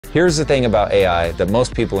Here's the thing about AI that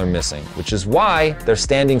most people are missing, which is why they're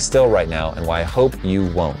standing still right now and why I hope you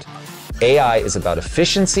won't. AI is about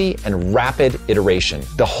efficiency and rapid iteration.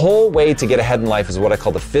 The whole way to get ahead in life is what I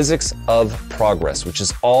call the physics of progress, which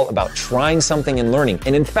is all about trying something and learning.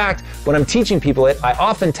 And in fact, when I'm teaching people it, I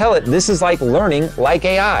often tell it this is like learning like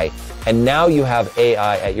AI. And now you have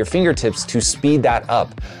AI at your fingertips to speed that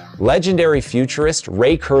up. Legendary futurist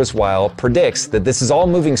Ray Kurzweil predicts that this is all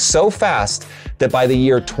moving so fast that by the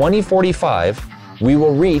year 2045, we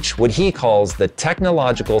will reach what he calls the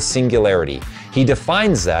technological singularity. He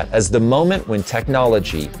defines that as the moment when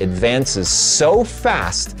technology advances so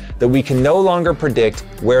fast that we can no longer predict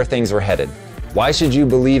where things are headed. Why should you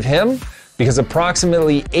believe him? Because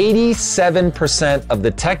approximately 87% of the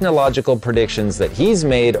technological predictions that he's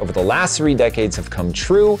made over the last 3 decades have come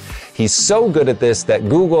true. He's so good at this that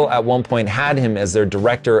Google at one point had him as their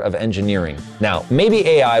director of engineering. Now, maybe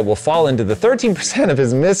AI will fall into the 13% of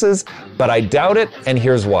his misses, but I doubt it, and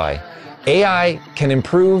here's why. AI can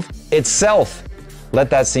improve itself. Let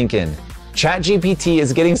that sink in. ChatGPT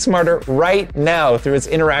is getting smarter right now through its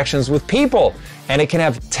interactions with people, and it can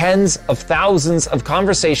have tens of thousands of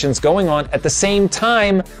conversations going on at the same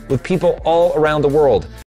time with people all around the world.